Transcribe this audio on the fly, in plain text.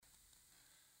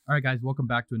All right, guys, welcome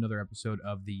back to another episode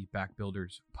of the Back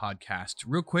Builders podcast.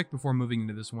 Real quick, before moving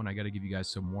into this one, I got to give you guys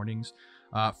some warnings.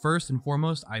 First and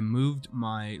foremost, I moved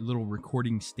my little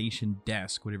recording station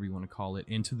desk, whatever you want to call it,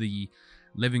 into the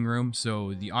living room.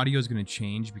 So the audio is going to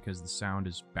change because the sound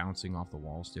is bouncing off the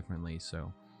walls differently.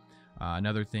 So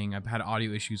another thing, I've had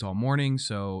audio issues all morning.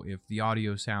 So if the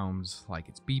audio sounds like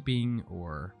it's beeping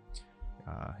or,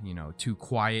 too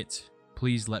quiet,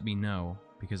 please let me know.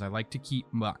 Because I like to keep,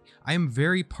 I am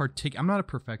very I'm not a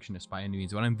perfectionist by any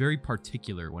means, but I'm very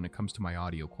particular when it comes to my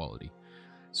audio quality.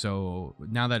 So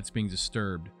now that it's being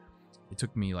disturbed, it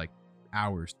took me like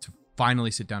hours to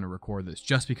finally sit down and record this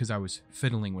just because I was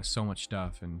fiddling with so much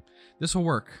stuff, and this will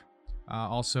work.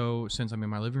 Also, since I'm in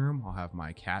my living room, I'll have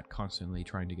my cat constantly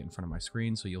trying to get in front of my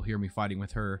screen, so you'll hear me fighting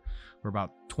with her for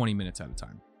about 20 minutes at a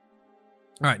time.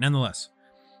 All right, nonetheless,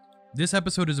 this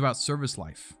episode is about service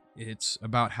life. It's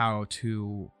about how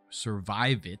to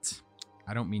survive it.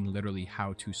 I don't mean literally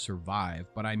how to survive,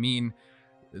 but I mean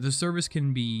the service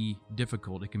can be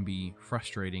difficult. It can be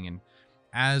frustrating. And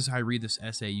as I read this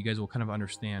essay, you guys will kind of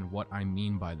understand what I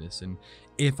mean by this and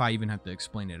if I even have to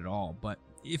explain it at all. But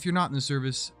if you're not in the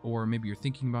service, or maybe you're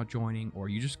thinking about joining, or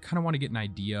you just kind of want to get an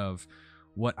idea of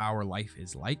what our life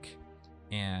is like,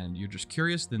 and you're just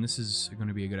curious, then this is going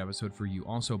to be a good episode for you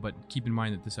also. But keep in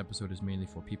mind that this episode is mainly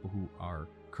for people who are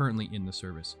currently in the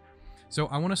service. So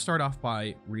I want to start off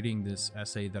by reading this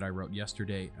essay that I wrote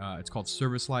yesterday. It's called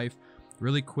Service Life.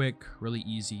 Really quick, really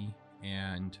easy,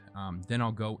 and then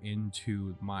I'll go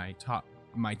into my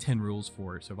 10 rules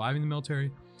for surviving the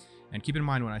military. And keep in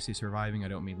mind, when I say surviving, I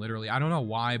don't mean literally. I don't know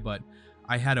why, but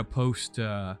I had a post.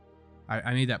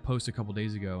 I made that post a couple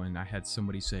days ago, and I had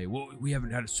somebody say, well, we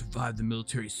haven't had to survive the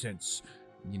military since,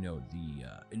 the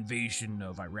invasion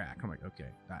of Iraq. I'm like,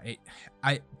 okay.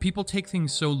 People take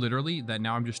things so literally that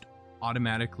now I'm just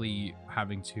automatically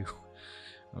having to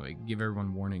give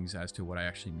everyone warnings as to what I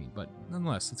actually mean. But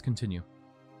nonetheless, let's continue.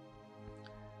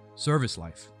 Service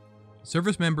life.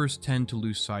 Service members tend to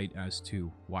lose sight as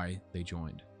to why they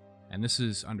joined. And this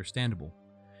is understandable.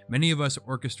 Many of us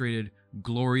orchestrated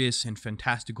glorious and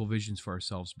fantastical visions for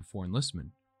ourselves before enlistment.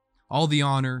 All the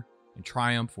honor and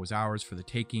triumph was ours for the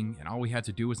taking, and all we had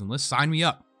to do was enlist. Sign me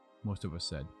up, most of us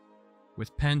said.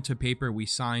 With pen to paper, we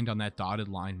signed on that dotted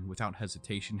line without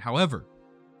hesitation. However,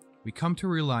 we come to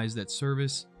realize that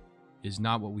service is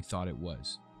not what we thought it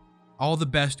was. All the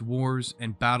best wars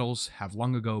and battles have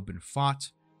long ago been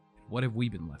fought, and what have we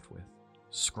been left with?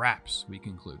 Scraps, we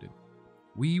concluded.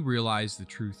 We realized the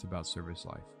truth about service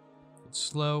life. It's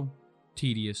slow,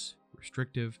 tedious,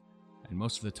 restrictive, and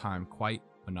most of the time quite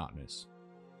monotonous.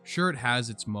 Sure, it has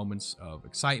its moments of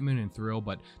excitement and thrill,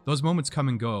 but those moments come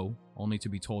and go, only to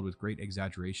be told with great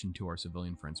exaggeration to our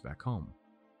civilian friends back home.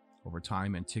 Over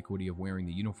time, antiquity of wearing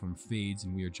the uniform fades,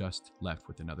 and we are just left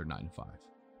with another 9 to 5.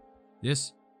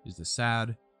 This is the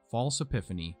sad, false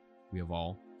epiphany we have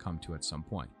all come to at some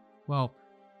point. Well,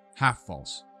 half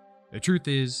false. The truth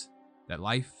is that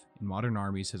life in modern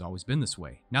armies has always been this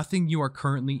way. Nothing you are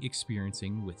currently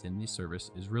experiencing within the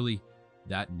service is really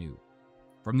that new.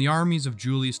 From the armies of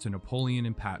Julius to Napoleon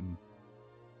and Patton,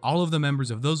 all of the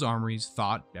members of those armies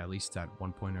thought, at least at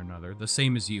one point or another, the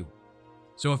same as you.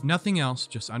 So if nothing else,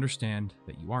 just understand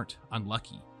that you aren't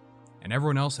unlucky. And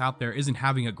everyone else out there isn't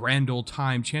having a grand old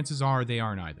time. Chances are they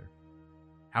aren't either.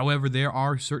 However, there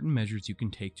are certain measures you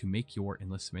can take to make your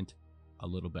enlistment a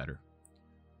little better.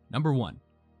 Number 1.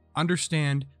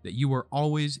 Understand that you are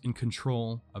always in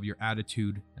control of your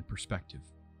attitude and perspective.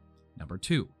 Number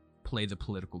 2, play the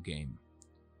political game.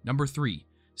 Number 3,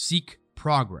 seek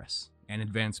progress and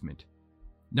advancement.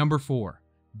 Number 4,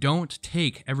 don't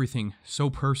take everything so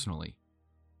personally.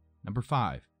 Number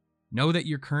 5, know that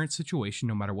your current situation,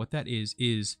 no matter what that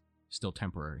is still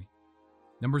temporary.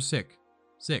 Number 6,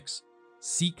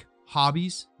 seek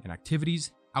hobbies and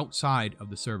activities outside of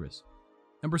the service.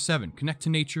 Number 7, connect to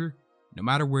nature, no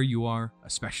matter where you are,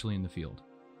 especially in the field.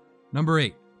 Number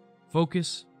 8,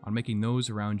 focus on making those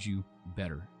around you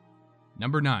better.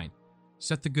 Number 9,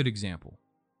 set the good example.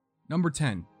 Number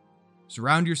 10,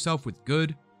 surround yourself with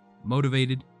good,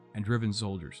 motivated, and driven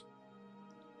soldiers.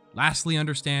 Lastly,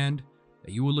 understand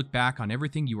that you will look back on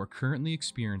everything you are currently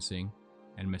experiencing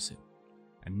and miss it.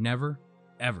 And never,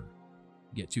 ever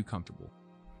get too comfortable.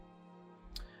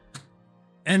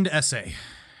 End essay.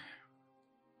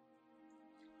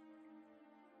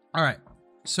 All right,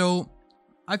 so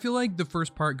I feel like the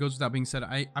first part goes without being said.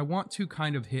 I want to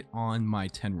kind of hit on my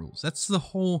 10 rules. That's the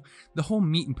whole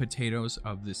meat and potatoes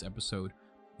of this episode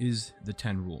is the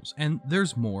 10 rules. And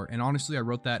there's more. And honestly, I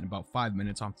wrote that in about 5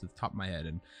 minutes off the top of my head.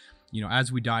 And,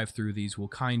 as we dive through these, we'll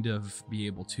kind of be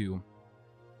able to,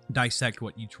 dissect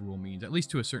what each rule means, at least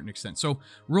to a certain extent. So,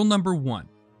 rule number 1,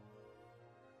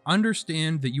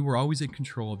 understand that you are always in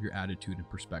control of your attitude and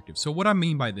perspective. So what I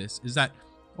mean by this is that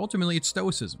ultimately it's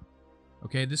stoicism.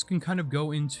 Okay, this can kind of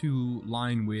go into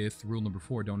line with rule number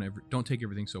 4, don't take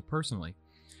everything so personally.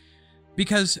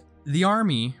 Because the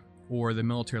army or the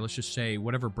military, let's just say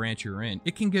whatever branch you're in,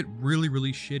 it can get really,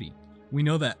 really shitty. We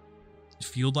know that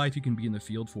field life, you can be in the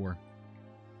field for,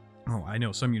 I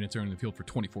know some units are in the field for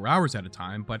 24 hours at a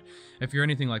time, but if you're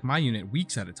anything like my unit,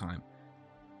 weeks at a time.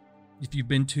 If you've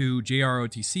been to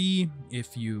JROTC,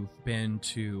 if you've been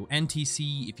to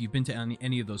NTC, if you've been to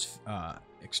any of those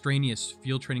extraneous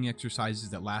field training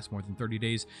exercises that last more than 30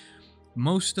 days,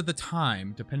 most of the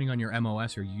time, depending on your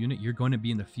MOS or unit, you're going to be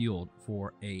in the field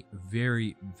for a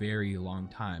very, very long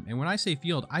time. And when I say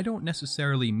field, I don't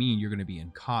necessarily mean you're going to be in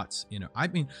cots. I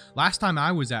mean, last time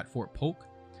I was at Fort Polk,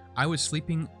 I was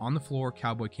sleeping on the floor,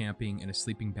 cowboy camping, in a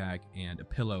sleeping bag and a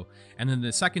pillow. And then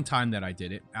the second time that I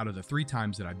did it, out of the 3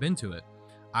 times that I've been to it,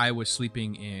 I was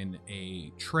sleeping in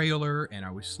a trailer and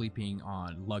I was sleeping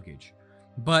on luggage.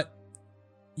 But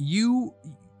you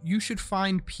should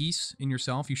find peace in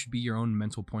yourself. You should be your own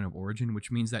mental point of origin, which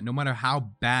means that no matter how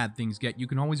bad things get, you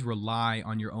can always rely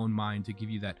on your own mind to give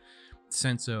you that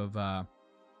sense of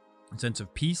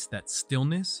peace, that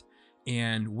stillness.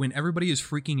 And when everybody is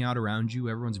freaking out around you,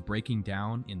 everyone's breaking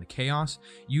down in the chaos,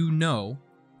 you know,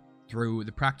 through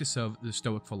the practice of the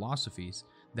Stoic philosophies,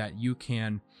 that you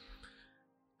can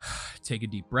take a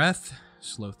deep breath,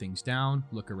 slow things down,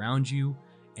 look around you,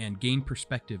 and gain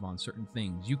perspective on certain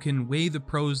things. You can weigh the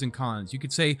pros and cons. You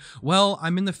could say, well,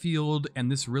 I'm in the field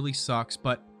and this really sucks,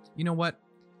 but you know what?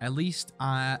 At least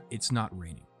it's not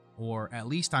raining. Or at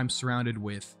least I'm surrounded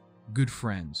with good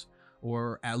friends.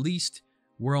 Or at least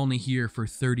we're only here for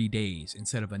 30 days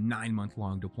instead of a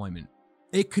 9-month-long deployment.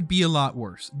 It could be a lot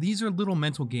worse. These are little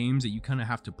mental games that you kind of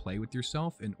have to play with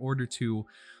yourself in order to,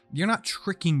 you're not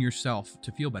tricking yourself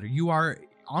to feel better. You are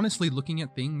honestly looking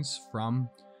at things from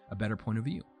a better point of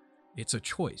view. It's a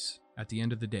choice at the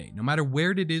end of the day. No matter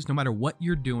where it is, no matter what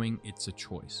you're doing, it's a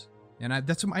choice. And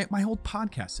that's what my whole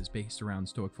podcast is based around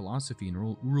Stoic philosophy and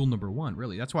rule number 1,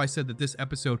 really. That's why I said that this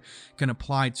episode can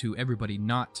apply to everybody,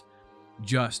 not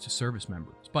just service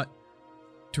members. But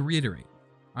to reiterate,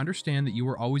 understand that you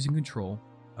are always in control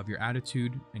of your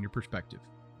attitude and your perspective.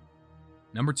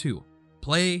 Number 2,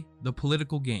 play the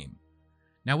political game.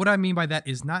 Now, what I mean by that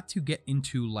is not to get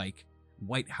into like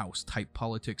White House type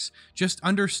politics. Just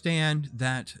understand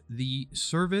that the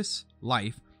service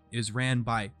life is ran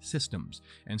by systems,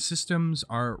 and systems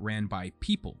are ran by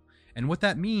people. And what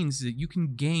that means is that you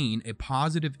can gain a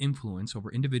positive influence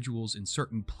over individuals in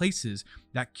certain places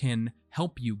that can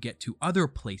help you get to other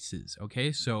places,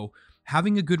 okay? So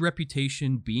having a good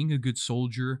reputation, being a good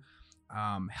soldier,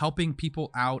 helping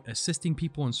people out, assisting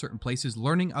people in certain places,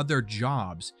 learning other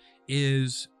jobs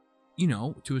is,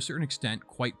 to a certain extent,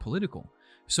 quite political.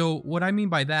 So what I mean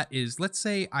by that is, let's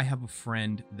say I have a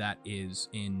friend that is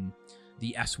in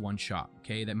the S1 shop,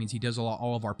 okay? That means he does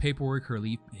all of our paperwork,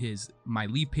 my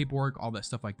leave paperwork, all that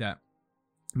stuff like that.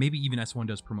 Maybe even S1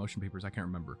 does promotion papers, I can't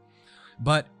remember.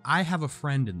 But I have a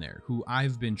friend in there who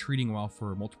I've been treating well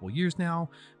for multiple years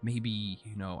now. Maybe,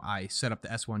 I set up the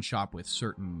S1 shop with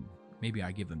maybe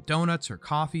I give them donuts or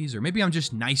coffees, or maybe I'm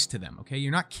just nice to them, okay?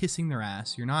 You're not kissing their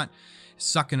ass, you're not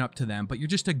sucking up to them, but you're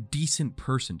just a decent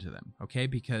person to them, okay?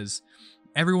 Because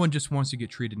everyone just wants to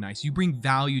get treated nice. You bring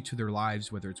value to their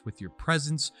lives, whether it's with your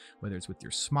presence, whether it's with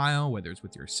your smile, whether it's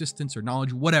with your assistance or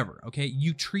knowledge, whatever, okay?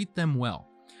 You treat them well.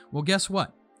 Well, guess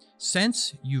what?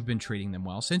 Since you've been treating them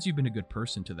well, since you've been a good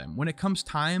person to them, when it comes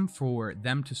time for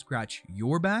them to scratch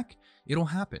your back, it'll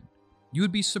happen. You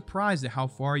would be surprised at how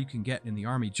far you can get in the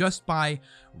Army just by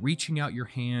reaching out your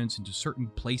hands into certain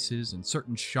places and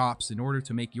certain shops in order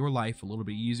to make your life a little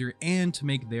bit easier and to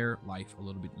make their life a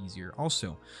little bit easier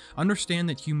also. Understand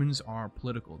that humans are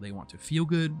political. They want to feel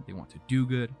good. They want to do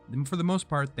good. And for the most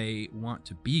part, they want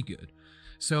to be good.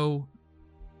 So,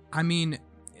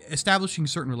 establishing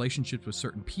certain relationships with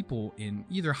certain people in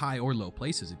either high or low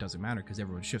places, it doesn't matter because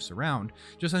everyone shifts around.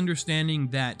 Just understanding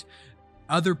that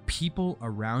other people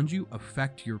around you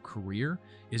affect your career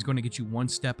is going to get you one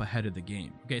step ahead of the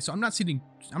game. Okay, so I'm not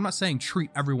saying treat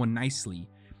everyone nicely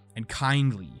and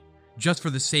kindly just for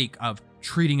the sake of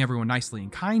treating everyone nicely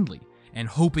and kindly and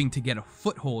hoping to get a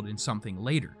foothold in something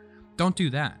later. Don't do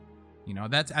that.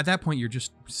 That's at that point you're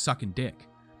just sucking dick.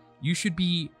 You should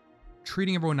be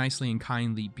treating everyone nicely and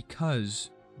kindly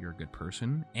because you're a good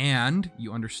person and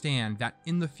you understand that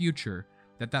in the future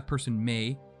that person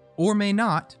may or may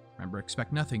not, remember,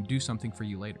 expect nothing, do something for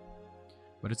you later.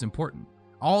 But it's important.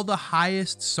 All the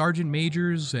highest sergeant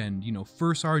majors and,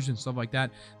 first sergeants, stuff like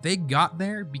that, they got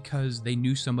there because they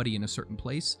knew somebody in a certain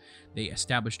place. They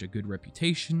established a good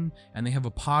reputation, and they have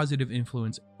a positive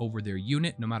influence over their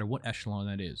unit, no matter what echelon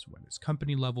that is, whether it's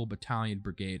company level, battalion,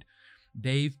 brigade.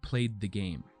 They've played the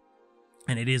game,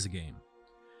 and it is a game.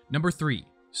 Number 3,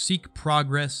 seek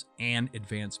progress and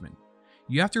advancement.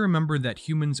 You have to remember that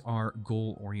humans are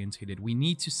goal-oriented. We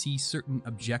need to see certain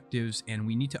objectives, and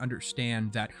we need to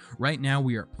understand that right now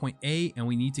we are at point A and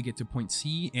we need to get to point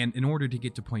C, and in order to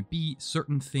get to point B,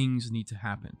 certain things need to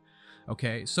happen.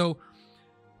 Okay, so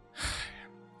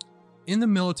in the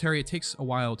military, it takes a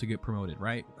while to get promoted,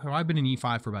 right? So I've been in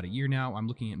E5 for about a year now. I'm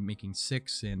looking at making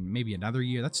 6 and maybe another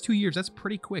year. That's 2 years. That's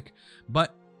pretty quick.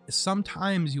 But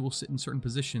sometimes you will sit in certain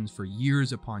positions for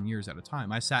years upon years at a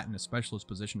time. I sat in a specialist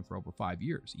position for over 5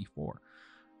 years, E4,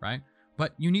 right?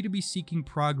 But you need to be seeking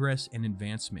progress and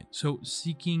advancement. So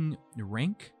seeking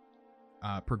rank,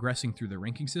 progressing through the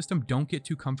ranking system, don't get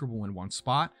too comfortable in one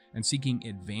spot, and seeking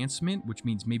advancement, which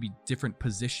means maybe different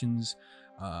positions,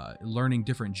 learning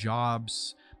different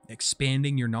jobs,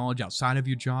 expanding your knowledge outside of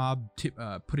your job,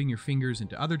 putting your fingers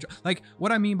into other jobs. Like,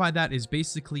 what I mean by that is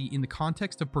basically in the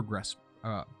context of progress,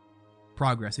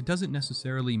 it doesn't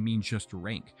necessarily mean just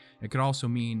rank. It could also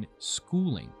mean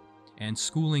schooling, and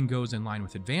schooling goes in line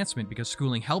with advancement because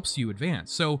schooling helps you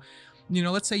advance. So,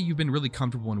 let's say you've been really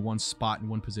comfortable in one spot in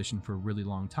one position for a really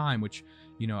long time, which,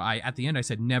 at the end I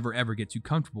said never ever get too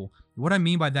comfortable. What I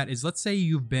mean by that is, let's say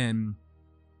you've been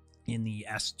in the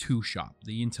S2 shop,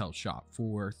 the Intel shop,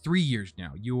 for 3 years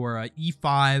now. You're a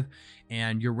E5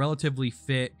 and you're relatively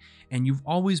fit, and you've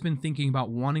always been thinking about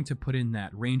wanting to put in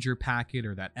that Ranger packet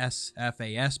or that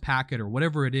SFAS packet or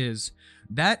whatever it is.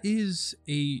 That is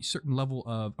a certain level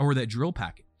of, or that drill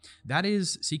packet. That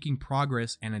is seeking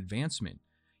progress and advancement.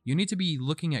 You need to be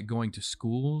looking at going to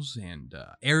schools and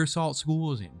air assault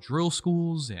schools and drill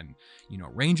schools and,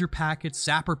 Ranger packets,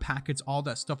 sapper packets, all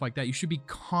that stuff like that. You should be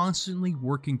constantly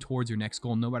working towards your next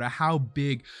goal, no matter how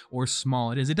big or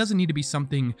small it is. It doesn't need to be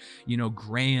something,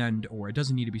 grand, or it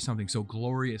doesn't need to be something so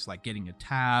glorious like getting a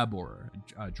tab or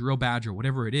a drill badge or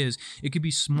whatever it is. It could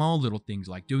be small little things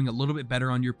like doing a little bit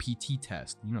better on your PT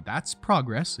test. That's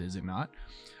progress, is it not?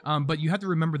 But you have to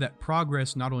remember that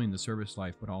progress, not only in the service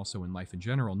life, but also in life in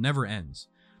general, never ends.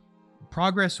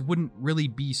 Progress wouldn't really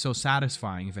be so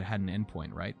satisfying if it had an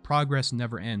endpoint, right? Progress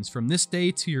never ends. From this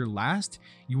day to your last,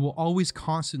 you will always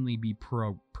constantly be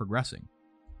progressing.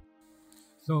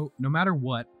 So no matter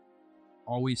what,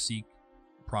 always seek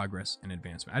progress and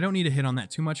advancement. I don't need to hit on that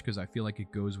too much because I feel like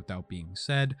it goes without being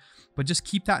said, but just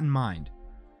keep that in mind.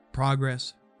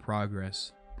 Progress,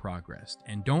 progress, progress,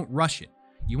 and don't rush it.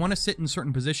 You want to sit in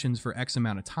certain positions for X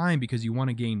amount of time because you want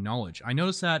to gain knowledge. I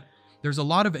notice that there's a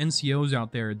lot of NCOs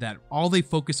out there that all they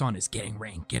focus on is getting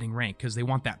rank, because they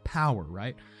want that power,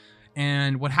 right?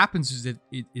 And what happens is that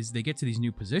they get to these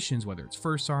new positions, whether it's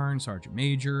first sergeant, sergeant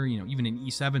major, even an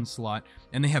E7 slot,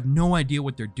 and they have no idea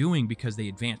what they're doing because they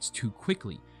advanced too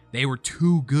quickly. They were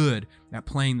too good at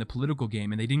playing the political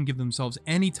game, and they didn't give themselves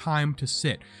any time to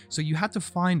sit. So you have to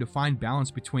find a fine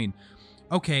balance between,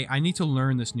 okay, I need to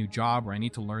learn this new job, or I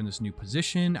need to learn this new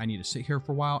position. I need to sit here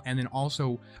for a while. And then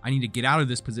also I need to get out of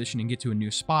this position and get to a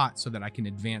new spot so that I can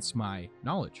advance my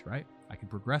knowledge, right? I can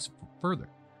progress further.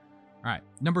 All right.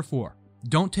 Number 4,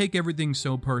 don't take everything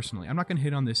so personally. I'm not going to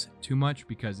hit on this too much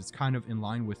because it's kind of in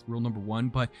line with rule number 1,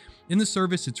 but in the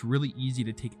service, it's really easy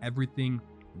to take everything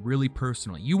really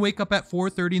personally. You wake up at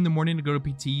 4:30 in the morning to go to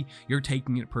PT, you're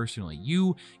taking it personally.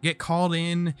 You get called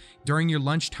in during your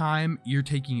lunchtime, you're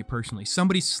taking it personally.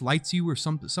 Somebody slights you or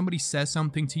somebody says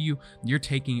something to you, you're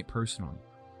taking it personally.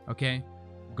 Okay?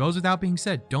 Goes without being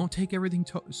said, don't take everything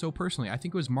so personally. I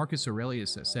think it was Marcus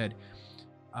Aurelius that said,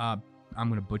 I'm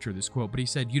going to butcher this quote, but he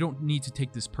said, you don't need to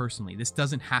take this personally. This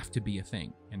doesn't have to be a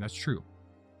thing. And that's true.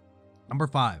 Number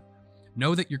 5,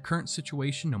 know that your current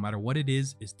situation, no matter what it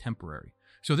is temporary.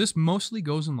 So this mostly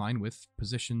goes in line with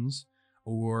positions,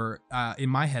 or in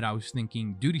my head, I was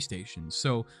thinking duty stations.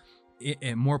 So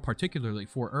more particularly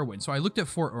Fort Irwin. So I looked at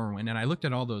Fort Irwin and I looked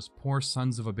at all those poor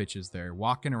sons of a bitches there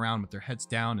walking around with their heads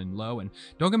down and low. And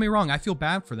don't get me wrong, I feel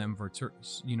bad for them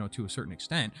to a certain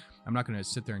extent. I'm not going to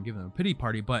sit there and give them a pity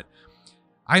party, but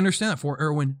I understand that Fort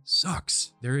Irwin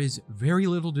sucks. There is very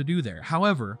little to do there.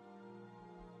 However,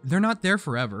 they're not there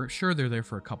forever. Sure, they're there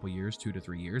for a couple years, 2 to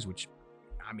 3 years, which,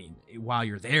 I mean, while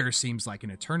you're there seems like an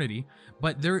eternity,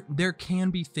 but there can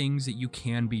be things that you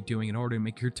can be doing in order to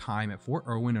make your time at Fort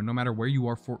Irwin, or no matter where you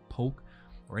are, Fort Polk,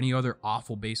 or any other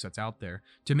awful base that's out there,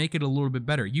 to make it a little bit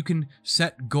better. You can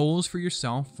set goals for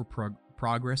yourself for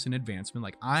progress and advancement.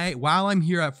 Like while I'm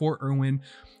here at Fort Irwin,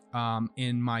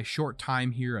 in my short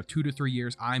time here of 2 to 3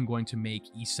 years, I'm going to make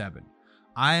E7.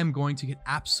 I am going to get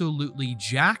absolutely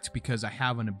jacked because I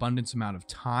have an abundance amount of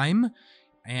time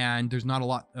and there's not a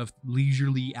lot of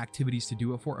leisurely activities to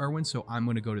do it for Irwin. So I'm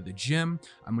going to go to the gym.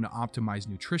 I'm going to optimize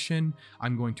nutrition.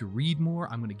 I'm going to read more.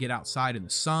 I'm going to get outside in the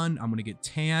sun. I'm going to get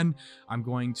tan. I'm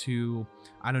going to,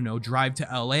 I don't know, drive to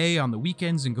LA on the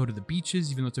weekends and go to the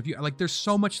beaches, even though it's a few, like there's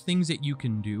so much things that you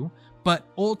can do. But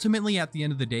ultimately, at the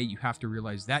end of the day, you have to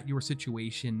realize that your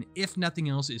situation, if nothing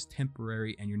else, is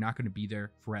temporary and you're not going to be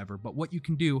there forever. But what you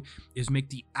can do is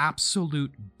make the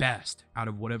absolute best out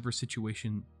of whatever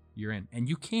situation you're in. And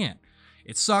you can.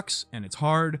 It sucks and it's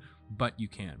hard, but you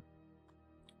can.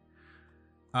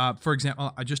 For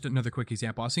example, just another quick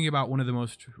example. I was thinking about one of the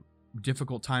most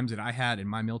difficult times that I had in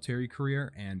my military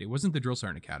career, and it wasn't the Drill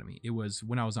Sergeant Academy. It was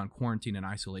when I was on quarantine and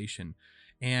isolation.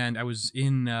 And I was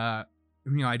in...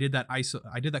 I did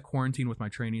that quarantine with my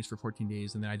trainees for 14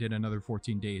 days, and then I did another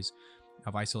 14 days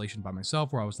of isolation by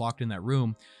myself where I was locked in that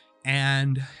room,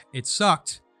 and it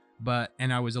sucked,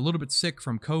 and I was a little bit sick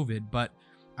from COVID, but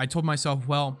I told myself,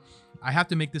 well, I have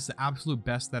to make this the absolute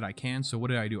best that I can. So what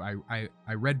did I do? I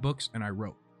read books and I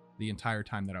wrote the entire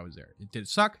time that I was there. Did it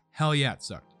suck? Hell yeah, it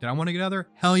sucked. Did I want to get out of there?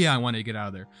 Hell yeah, I wanted to get out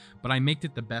of there, but I made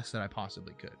it the best that I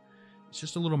possibly could. It's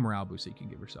just a little morale boost that you can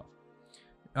give yourself.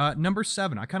 Number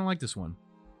 7. I kind of like this one.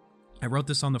 I wrote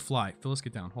this on the fly. Phyllis,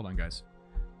 get down. Hold on, guys.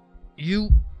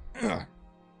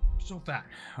 So fat.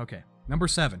 Okay. Number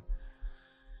 7.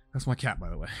 That's my cat, by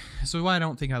the way. So I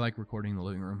don't think I like recording in the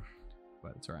living room,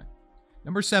 but it's all right.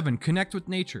 Number 7. Connect with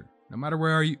nature, no matter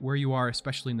where you are,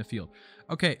 especially in the field.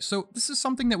 Okay, so this is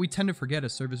something that we tend to forget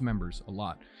as service members a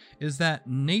lot, is that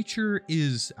nature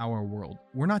is our world.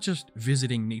 We're not just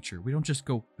visiting nature. We don't just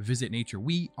go visit nature.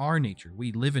 We are nature.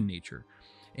 We live in nature.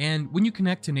 And when you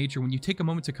connect to nature, when you take a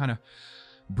moment to kind of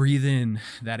breathe in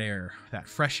that air, that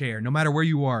fresh air, no matter where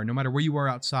you are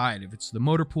outside, if it's the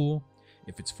motor pool,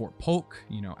 if it's Fort Polk,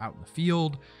 out in the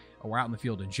field, or out in the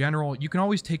field in general, you can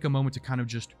always take a moment to kind of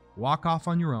just walk off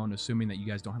on your own, assuming that you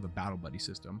guys don't have a battle buddy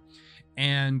system,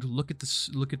 and look at the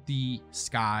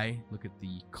sky, look at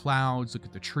the clouds, look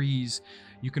at the trees.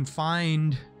 You can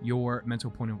find your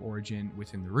mental point of origin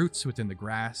within the roots, within the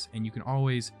grass, and you can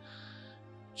always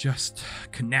just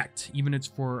connect, even if it's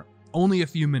for only a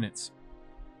few minutes.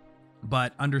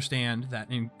 But understand that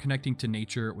in connecting to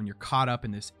nature, when you're caught up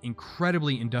in this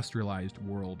incredibly industrialized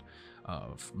world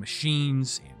of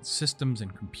machines and systems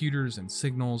and computers and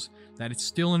signals, that it's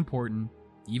still important,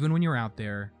 even when you're out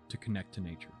there, to connect to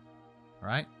nature. All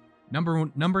right?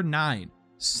 Number 9,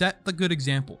 set the good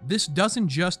example. This doesn't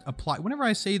just apply. Whenever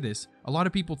I say this, a lot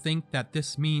of people think that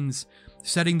this means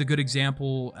setting the good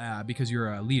example because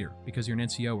you're a leader, because you're an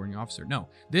NCO or an officer. No,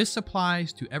 this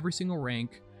applies to every single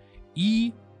rank,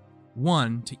 E1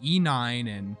 to E9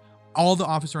 and all the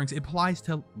officer ranks. It applies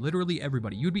to literally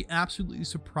everybody. You'd be absolutely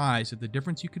surprised at the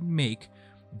difference you could make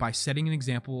by setting an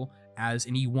example as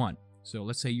an E1. So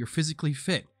let's say you're physically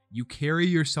fit. You carry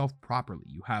yourself properly.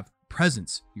 You have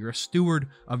presence. You're a steward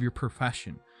of your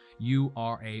profession. You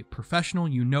are a professional.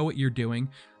 You know what you're doing.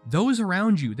 Those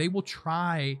around you, they will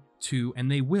try to,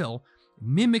 and they will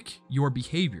mimic your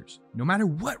behaviors, no matter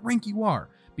what rank you are,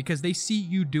 because they see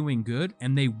you doing good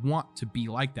and they want to be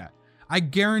like that. I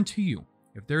guarantee you,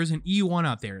 if there is an E1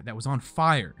 out there that was on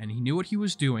fire and he knew what he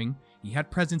was doing, he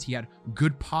had presence, he had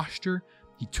good posture,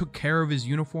 he took care of his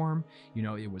uniform,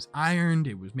 it was ironed,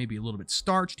 it was maybe a little bit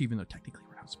starched, even though technically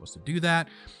we're not supposed to do that.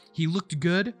 He looked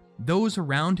good. Those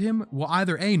around him will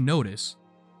either A, notice,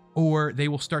 or they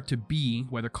will start to be,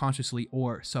 whether consciously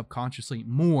or subconsciously,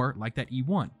 more like that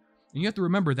E1. And you have to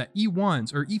remember that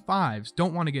E1s or E5s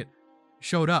don't want to get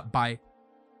showed up by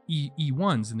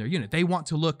E1s in their unit. They want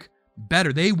to look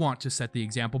better. They want to set the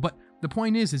example. But the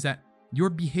point is that your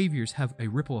behaviors have a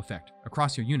ripple effect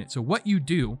across your unit. So what you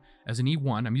do as an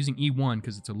E1, I'm using E1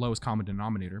 because it's the lowest common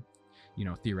denominator,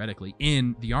 theoretically,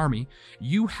 in the Army,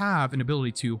 you have an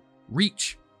ability to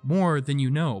reach more than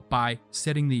you know by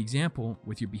setting the example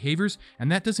with your behaviors.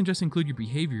 And that doesn't just include your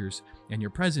behaviors and your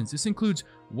presence. This includes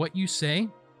what you say,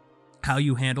 how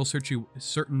you handle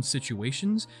certain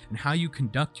situations, and how you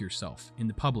conduct yourself in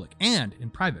the public and in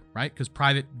private, right? Because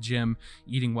private, gym,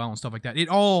 eating well and stuff like that, it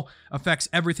all affects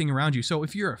everything around you. So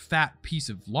if you're a fat piece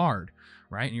of lard,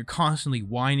 right, and you're constantly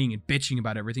whining and bitching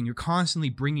about everything, you're constantly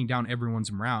bringing down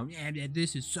everyone's morale. Yeah,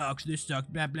 this sucks,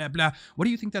 blah, blah, blah. What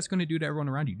do you think that's going to do to everyone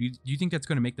around you? Do you think that's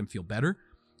going to make them feel better?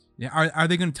 Are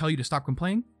they going to tell you to stop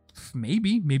complaining?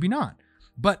 Maybe, maybe not.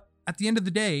 But at the end of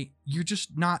the day, you're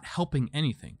just not helping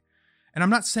anything. And I'm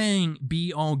not saying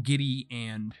be all giddy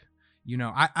and,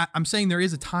 I'm saying there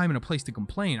is a time and a place to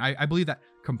complain. I believe that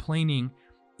complaining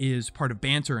is part of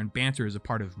banter, and banter is a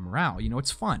part of morale. You know,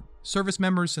 it's fun. Service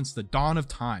members since the dawn of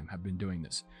time have been doing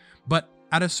this. But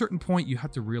at a certain point, you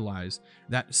have to realize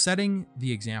that setting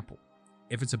the example,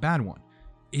 if it's a bad one,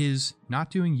 is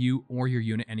not doing you or your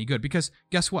unit any good. Because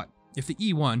guess what? If the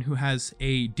E1, who has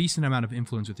a decent amount of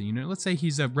influence with the unit, let's say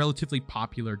he's a relatively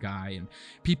popular guy and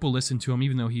people listen to him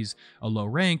even though he's a low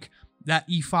rank, that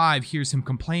E5 hears him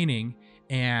complaining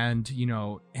and, you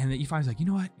know, and the E5 is like, you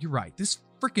know what? You're right. This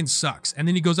freaking sucks. And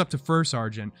then he goes up to First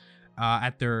Sergeant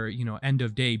at their, you know, end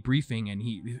of day briefing, and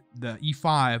the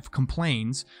E5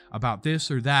 complains about this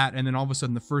or that, and then all of a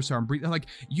sudden the First Sergeant brief, like,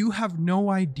 you have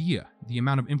no idea the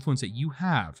amount of influence that you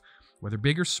have, whether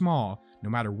big or small,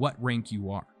 no matter what rank you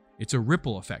are. It's a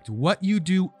ripple effect. What you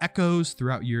do echoes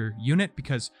throughout your unit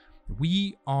because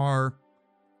we are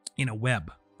in a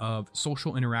web of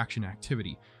social interaction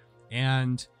activity,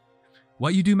 and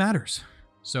what you do matters.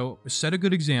 So set a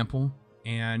good example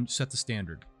and set the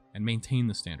standard and maintain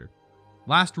the standard.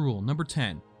 Last rule, number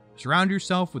 10, surround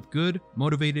yourself with good,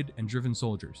 motivated, and driven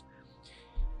soldiers.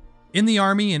 In the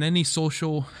Army and any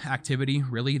social activity,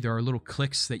 really, there are little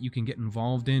cliques that you can get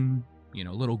involved in, you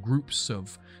know, little groups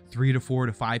of 3 to 4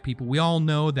 to 5 people. We all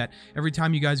know that every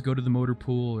time you guys go to the motor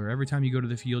pool or every time you go to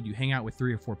the field, you hang out with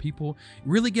 3 or 4 people.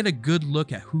 Really get a good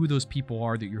look at who those people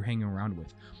are that you're hanging around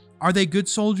with. Are they good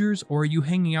soldiers, or are you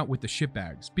hanging out with the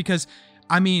shitbags? Because,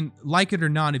 I mean, like it or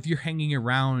not, if you're hanging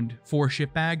around 4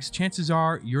 shitbags, chances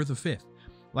are you're the 5th.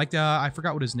 Like, I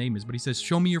forgot what his name is, but he says,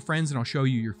 show me your friends and I'll show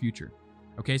you your future.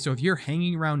 Okay, so if you're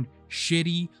hanging around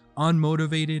shitty,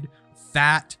 unmotivated,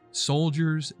 fat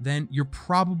soldiers, then you're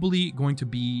probably going to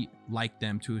be like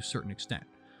them to a certain extent.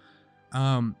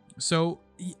 So,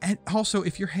 and also,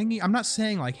 if you're hanging, I'm not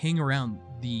saying like hang around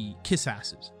the kiss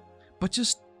asses, but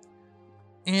just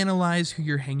analyze who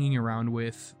you're hanging around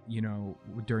with, you know,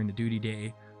 during the duty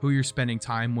day, who you're spending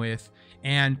time with,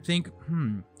 and think,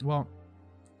 well,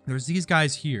 there's these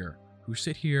guys here who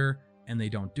sit here and they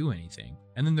don't do anything.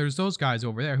 And then there's those guys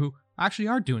over there who actually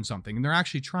are doing something, and they're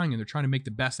actually trying, and they're trying to make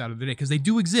the best out of the day, because they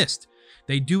do exist.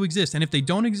 They do exist. And if they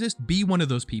don't exist, be one of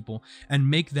those people and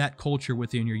make that culture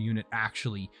within your unit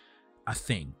actually a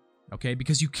thing. Okay?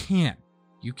 Because you can.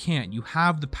 You can. You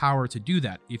have the power to do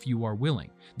that if you are willing.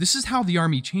 This is how the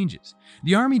Army changes.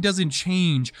 The Army doesn't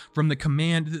change from the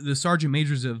command, the sergeant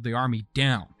majors of the Army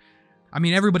down. I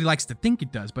mean, everybody likes to think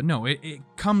it does, but no, it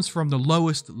comes from the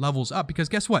lowest levels up, because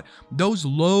guess what? Those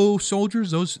low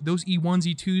soldiers, those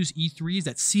E1s, E2s, E3s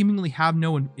that seemingly have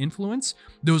no influence,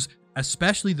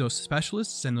 especially those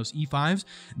specialists and those E5s,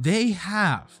 they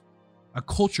have a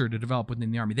culture to develop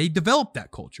within the Army. They develop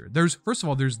that culture. First of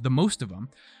all, there's the most of them.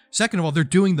 Second of all, they're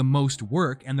doing the most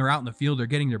work, and they're out in the field, they're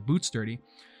getting their boots dirty.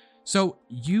 So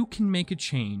you can make a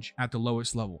change at the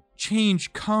lowest level.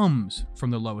 Change comes from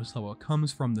the lowest level. It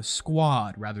comes from the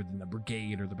squad rather than the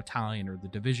brigade or the battalion or the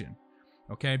division.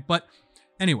 Okay? But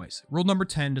anyways, rule number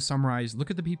 10 to summarize, look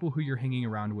at the people who you're hanging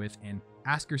around with and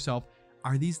ask yourself,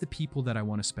 are these the people that I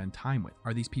want to spend time with?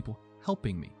 Are these people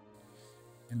helping me?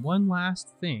 And one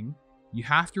last thing, you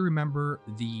have to remember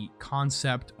the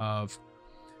concept of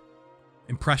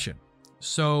impression.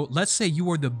 So let's say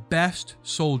you are the best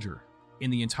soldier in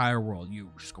the entire world.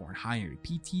 You scoring high on your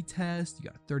PT test, you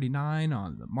got a 39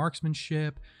 on the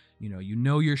marksmanship, you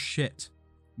know your shit.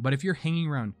 But if you're hanging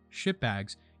around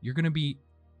shitbags, you're going to be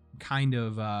kind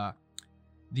of,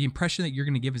 the impression that you're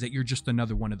going to give is that you're just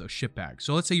another one of those shitbags.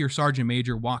 So let's say your sergeant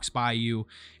major walks by you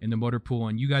in the motor pool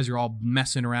and you guys are all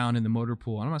messing around in the motor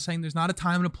pool. And I'm not saying there's not a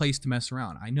time and a place to mess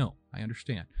around. I know, I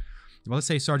understand. Well, let's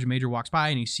say sergeant major walks by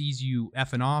and he sees you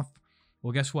effing off.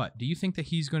 Well, guess what? Do you think that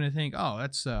he's going to think, oh,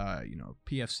 that's,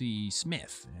 PFC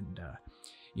Smith, and,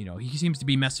 he seems to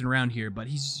be messing around here, but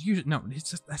he's usually, no,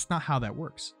 that's not how that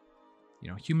works.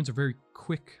 Humans are very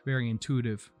quick, very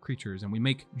intuitive creatures, and we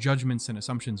make judgments and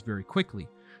assumptions very quickly.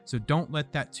 So don't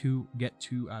let that get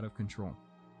too out of control.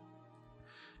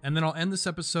 And then I'll end this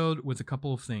episode with a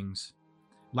couple of things.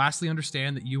 Lastly,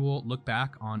 understand that you will look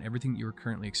back on everything that you're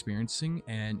currently experiencing,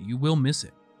 and you will miss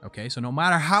it. Okay? So no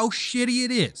matter how shitty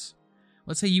it is,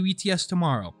 let's say you ETS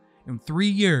tomorrow. In 3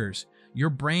 years, your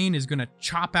brain is going to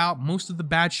chop out most of the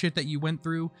bad shit that you went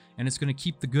through, and it's going to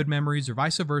keep the good memories, or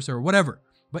vice versa, or whatever.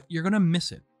 But you're going to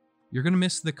miss it. You're going to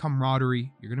miss the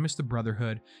camaraderie. You're going to miss the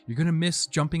brotherhood. You're going to miss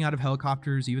jumping out of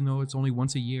helicopters, even though it's only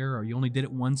once a year, or you only did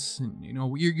it once. And,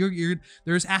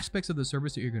 there's aspects of the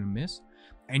service that you're going to miss,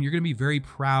 and you're going to be very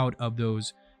proud of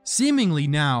those seemingly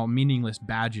now meaningless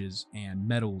badges and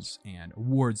medals and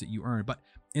awards that you earned. But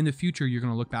in the future, you're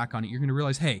going to look back on it. You're going to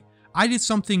realize, hey, I did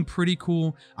something pretty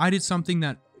cool. I did something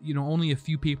that, only a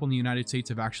few people in the United States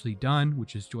have actually done,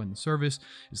 which is join the service.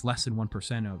 It's less than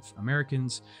 1% of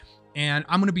Americans. And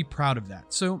I'm going to be proud of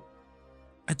that. So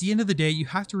at the end of the day, you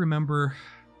have to remember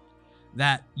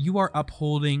that you are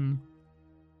upholding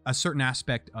a certain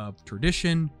aspect of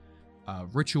tradition,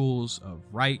 of rituals, of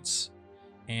rites,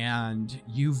 and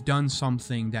you've done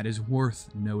something that is worth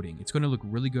noting. It's going to look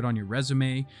really good on your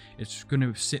resume. It's going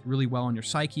to sit really well on your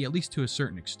psyche, at least to a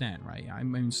certain extent, right? I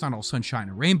mean, it's not all sunshine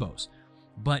and rainbows,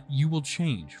 but you will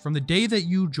change. From the day that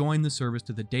you joined the service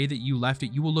to the day that you left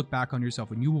it, you will look back on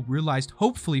yourself and you will realize,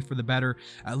 hopefully for the better,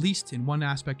 at least in one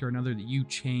aspect or another, that you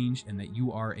changed and that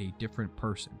you are a different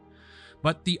person.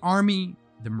 But the Army,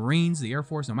 the Marines, the Air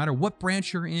Force, no matter what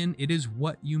branch you're in, it is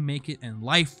what you make it, and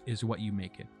life is what you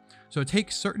make it. So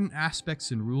take certain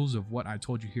aspects and rules of what I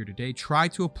told you here today, try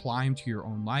to apply them to your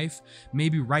own life,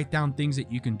 maybe write down things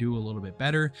that you can do a little bit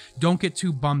better. Don't get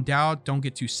too bummed out, don't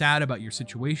get too sad about your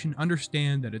situation.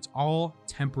 Understand that it's all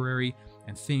temporary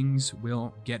and things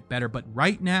will get better. But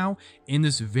right now, in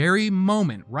this very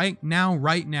moment, right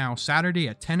now, Saturday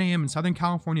at 10 a.m. in Southern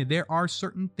California, there are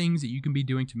certain things that you can be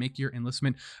doing to make your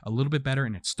enlistment a little bit better,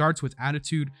 and it starts with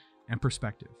attitude and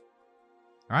perspective.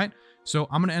 All right, so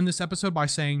I'm going to end this episode by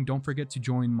saying don't forget to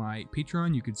join my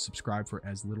Patreon. You can subscribe for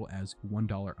as little as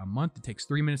 $1 a month. It takes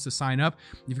 3 minutes to sign up.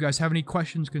 If you guys have any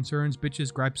questions, concerns,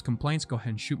 bitches, gripes, complaints, go ahead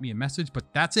and shoot me a message.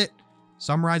 But that's it.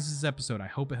 Summarizes this episode. I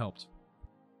hope it helped.